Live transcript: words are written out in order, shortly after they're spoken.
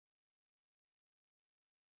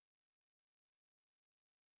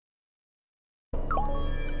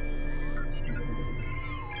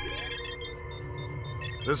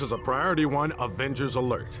This is a Priority 1 Avengers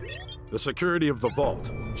alert. The security of the vault,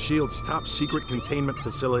 S.H.I.E.L.D.'s top secret containment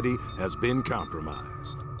facility, has been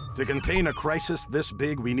compromised. To contain a crisis this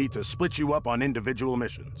big, we need to split you up on individual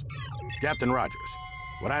missions. Captain Rogers,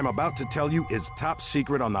 what I'm about to tell you is top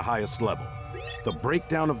secret on the highest level. The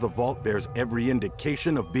breakdown of the vault bears every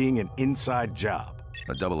indication of being an inside job.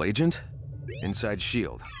 A double agent? Inside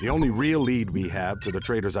S.H.I.E.L.D. The only real lead we have to the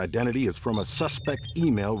traitor's identity is from a suspect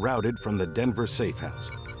email routed from the Denver safe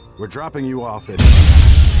house. We're dropping you off at...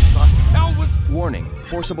 The hell was... Warning,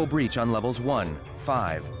 forcible breach on levels 1,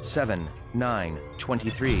 5, 7, 9,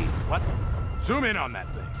 23. What? Zoom in on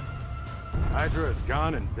that thing. Hydra has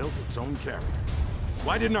gone and built its own carrier.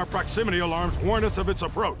 Why didn't our proximity alarms warn us of its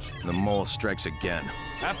approach? The mole strikes again.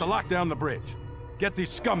 I have to lock down the bridge. Get these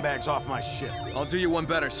scumbags off my ship. I'll do you one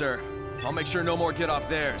better, sir. I'll make sure no more get off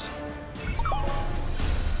theirs.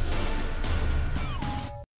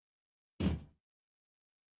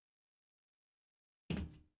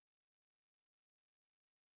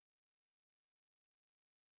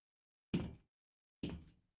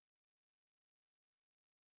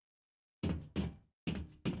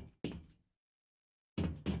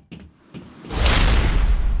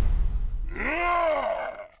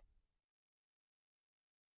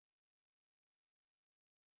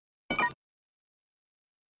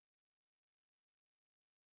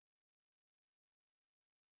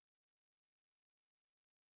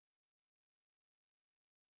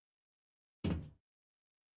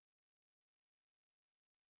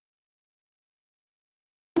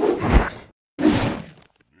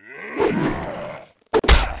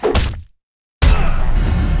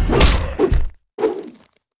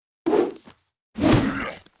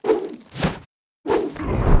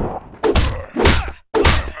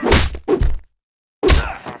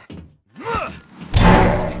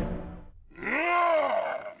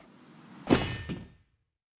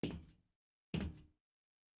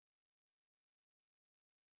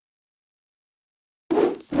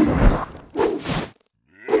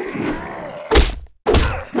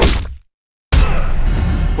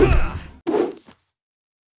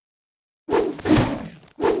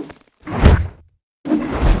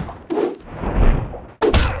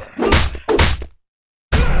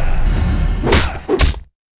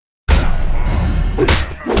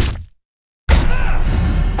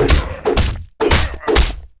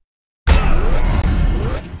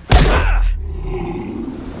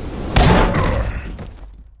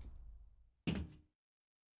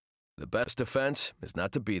 The best defense is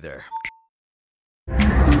not to be there.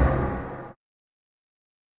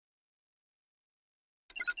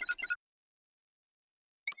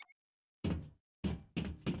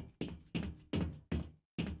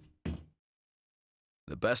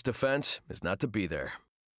 The best defense is not to be there.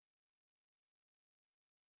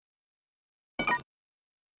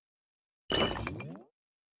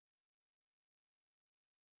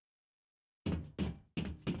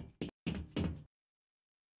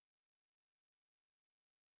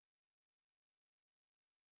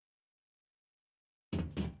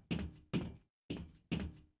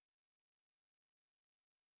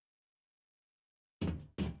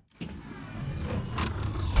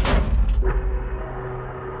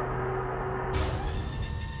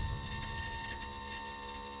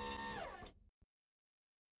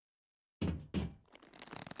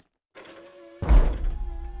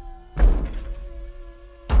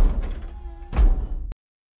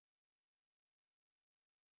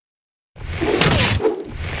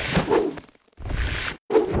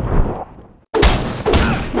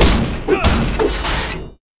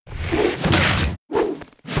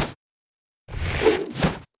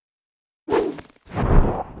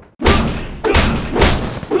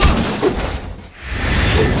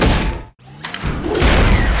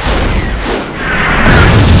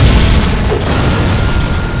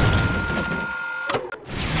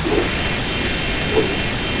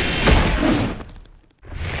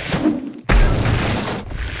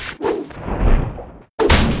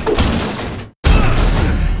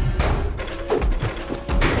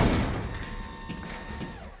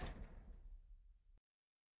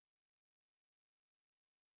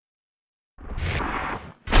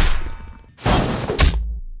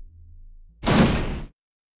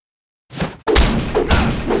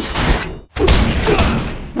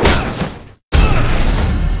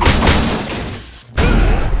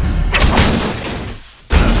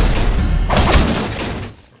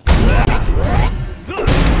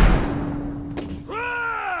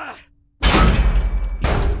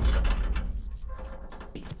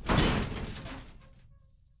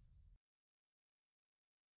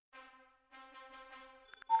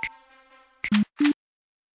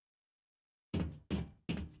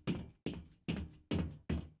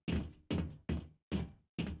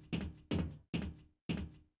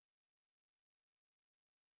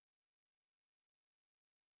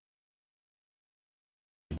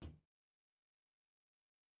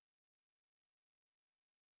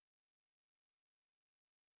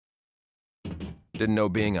 Didn't know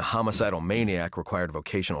being a homicidal maniac required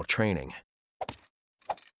vocational training.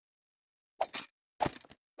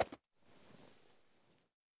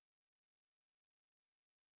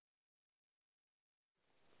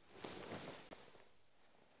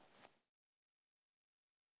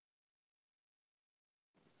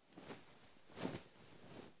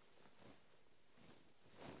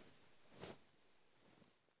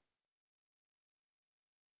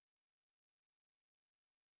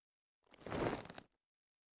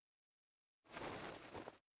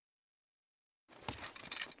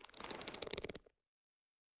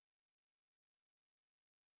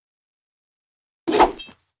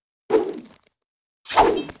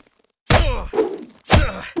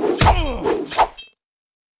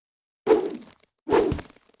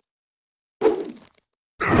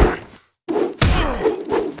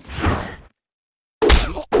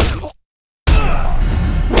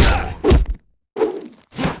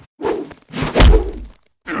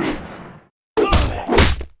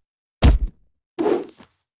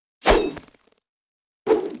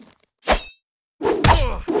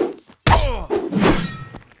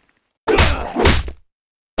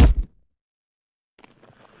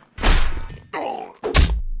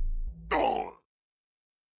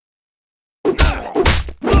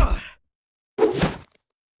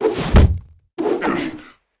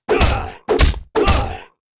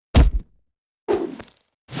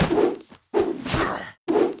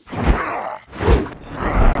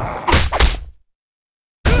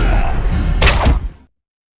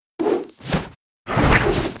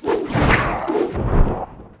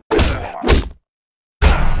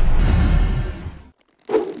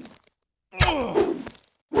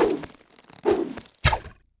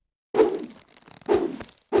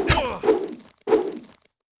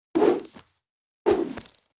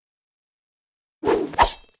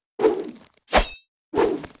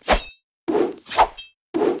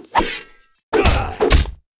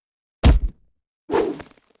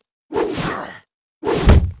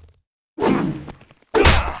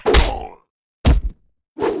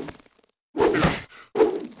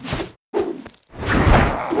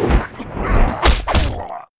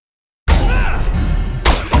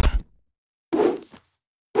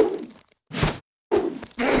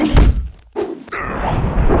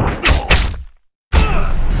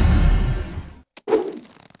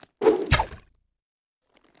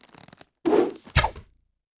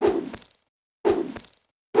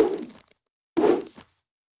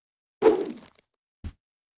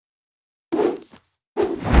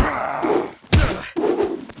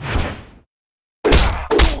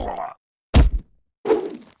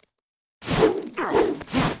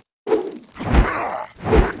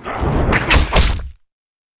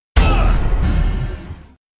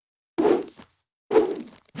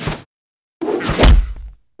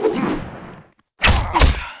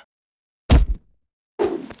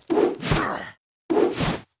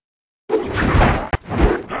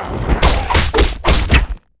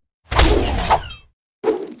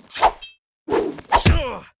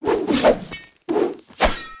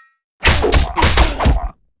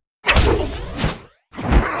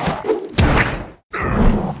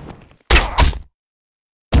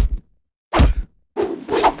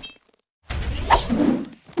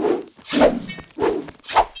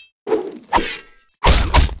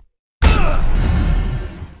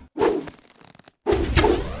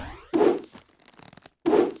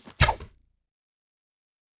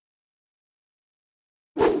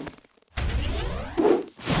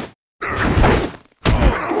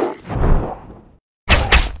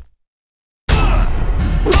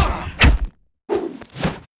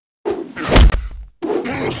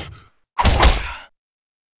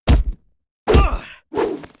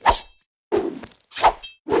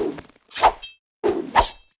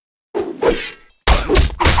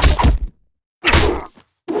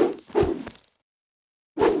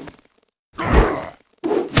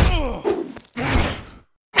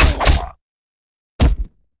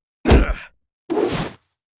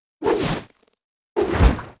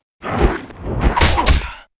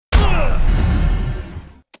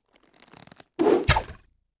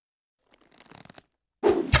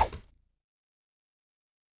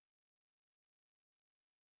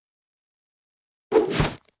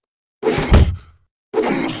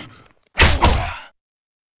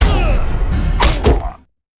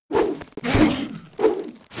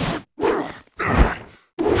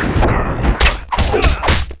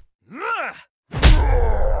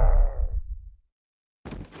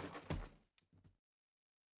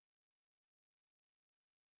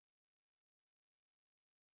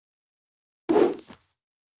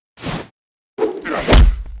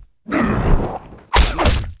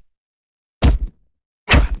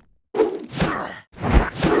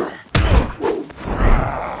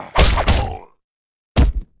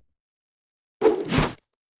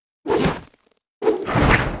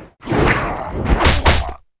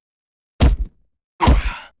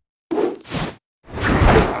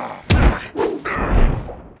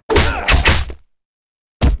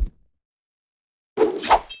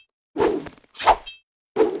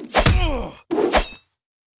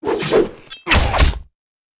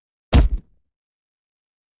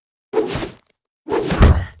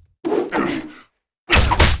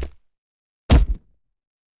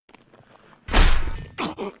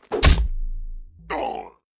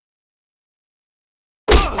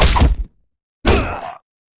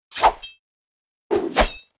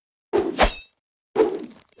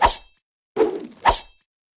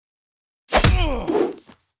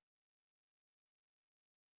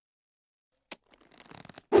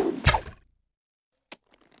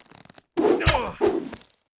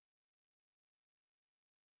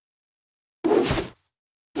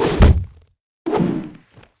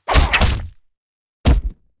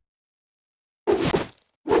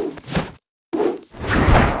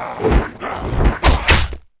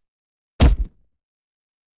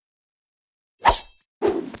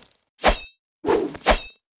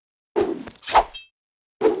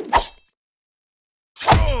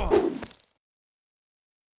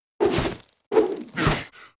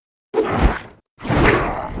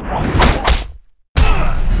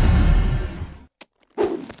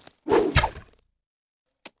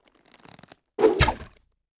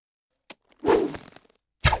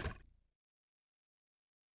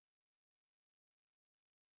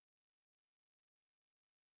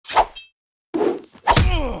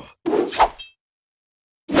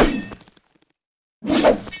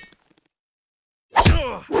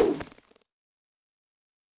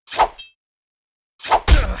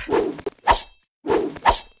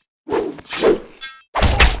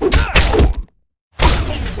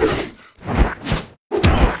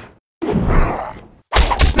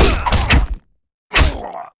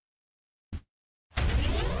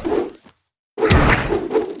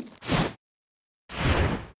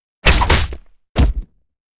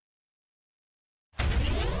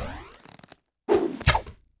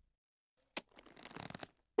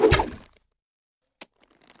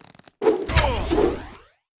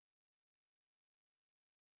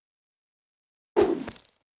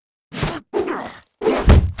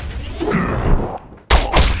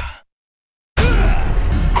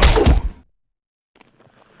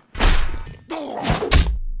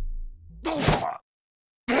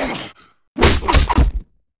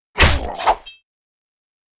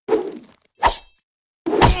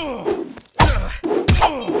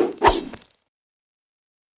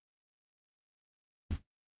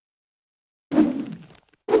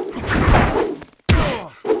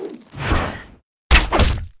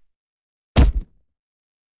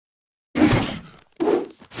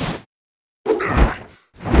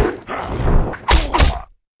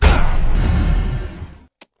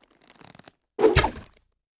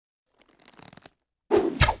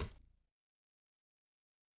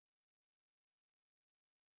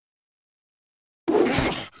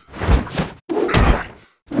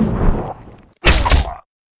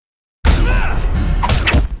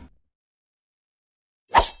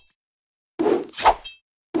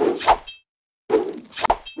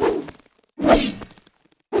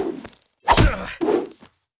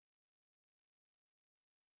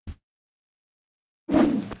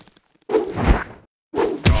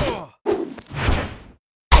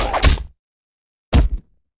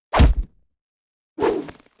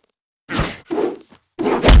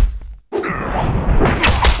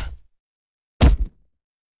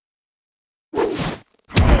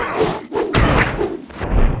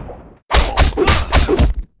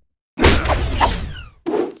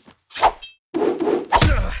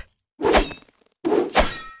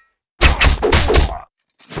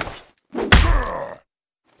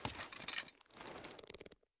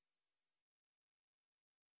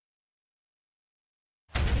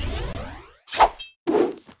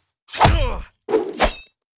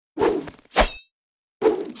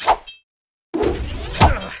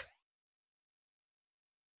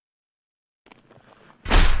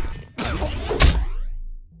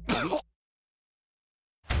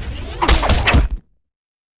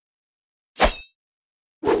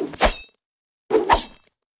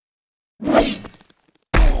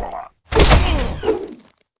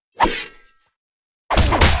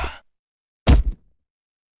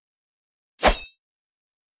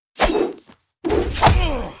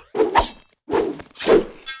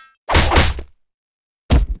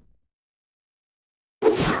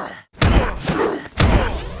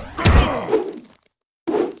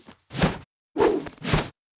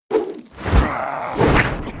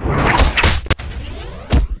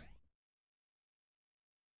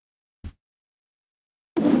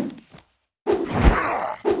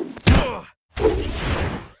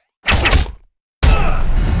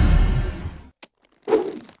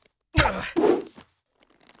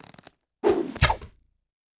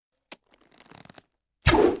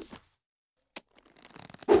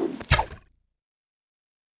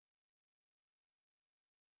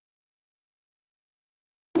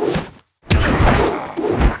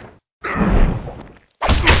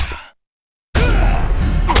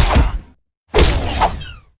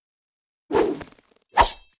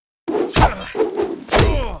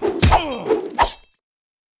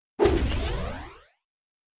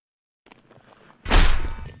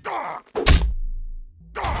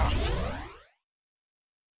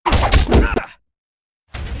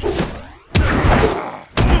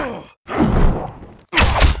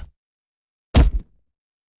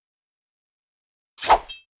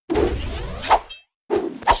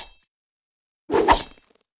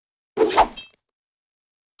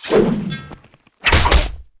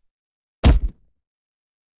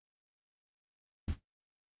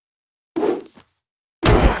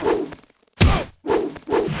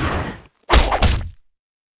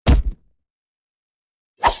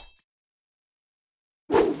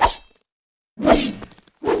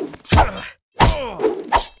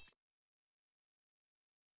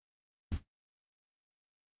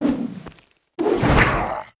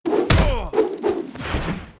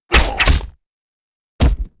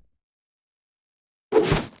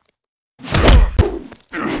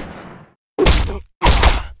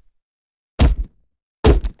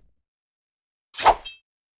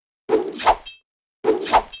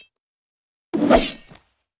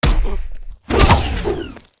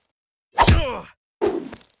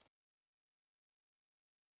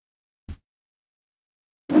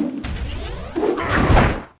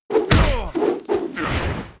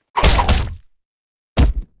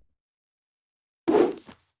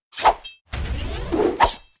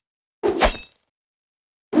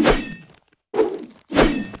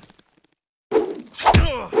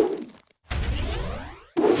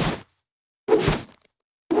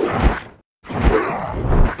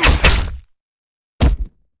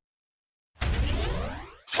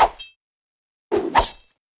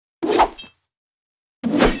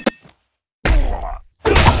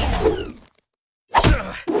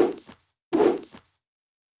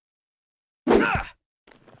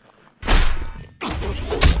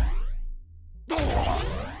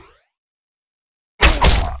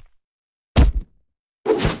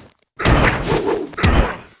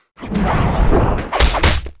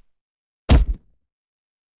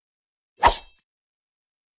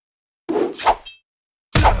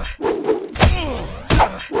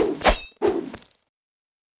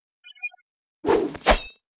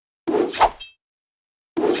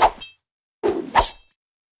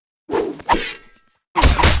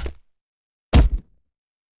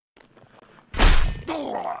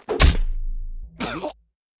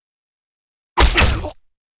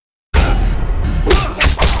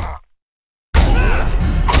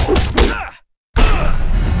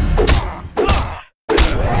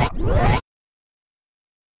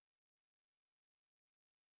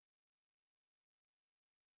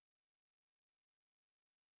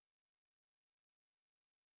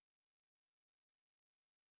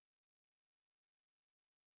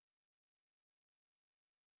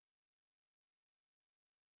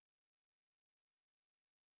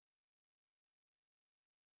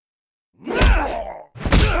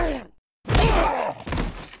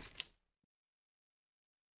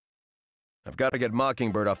 I've got to get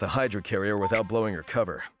Mockingbird off the Hydra carrier without blowing her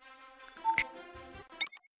cover.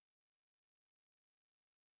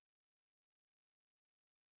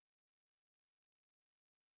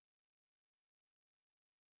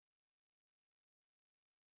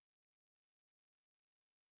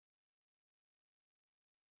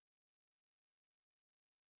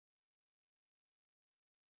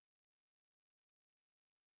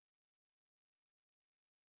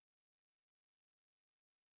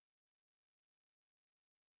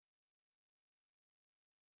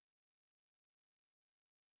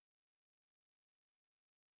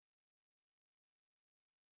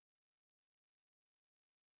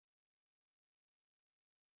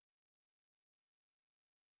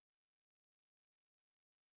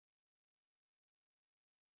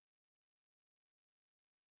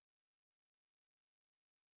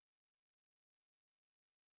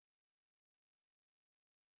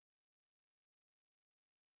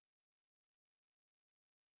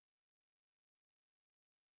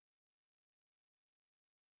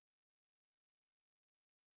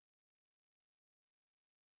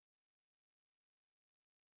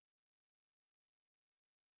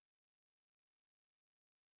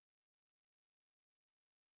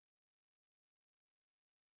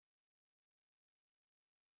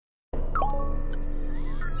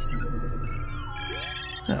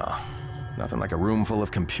 No, nothing like a room full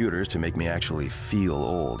of computers to make me actually feel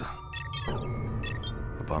old.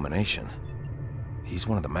 Abomination. He's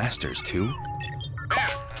one of the masters, too? Man,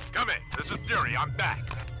 come in. This is Fury. I'm back.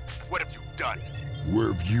 What have you done?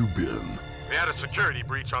 Where have you been? We had a security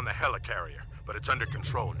breach on the helicarrier, but it's under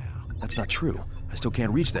control now. That's not true. I still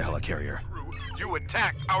can't reach the helicarrier. You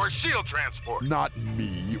attacked our shield transport. Not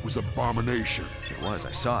me, it was Abomination. It was,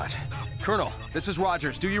 I saw it. Colonel, this is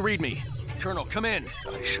Rogers. Do you read me? Colonel, come in.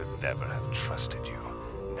 I should never have trusted you.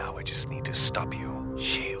 Now I just need to stop you.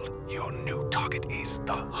 Shield, your new target is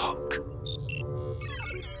the Hulk.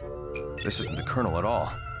 This isn't the Colonel at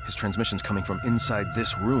all. His transmission's coming from inside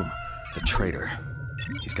this room. The traitor.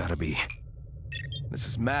 He's gotta be... This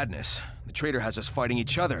is madness. The traitor has us fighting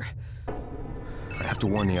each other. I have to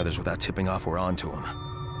warn the others without tipping off we're onto him.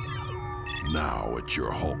 Now it's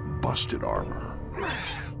your Hulk busted armor.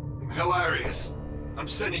 Hilarious. I'm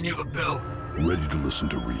sending you the bill. Ready to listen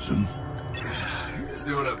to reason?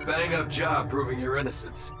 You're doing a bang-up job proving your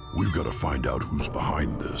innocence. We've got to find out who's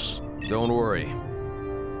behind this. Don't worry.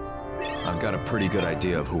 I've got a pretty good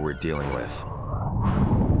idea of who we're dealing with.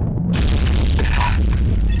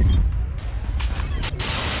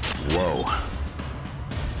 Whoa.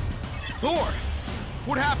 Thor!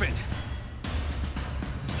 What happened?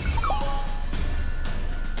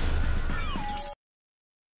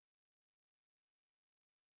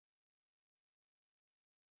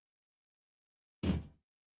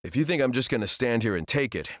 If you think I'm just gonna stand here and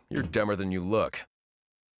take it, you're dumber than you look.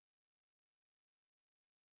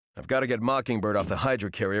 I've got to get Mockingbird off the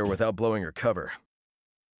Hydra carrier without blowing her cover.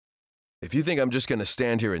 If you think I'm just gonna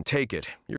stand here and take it, you're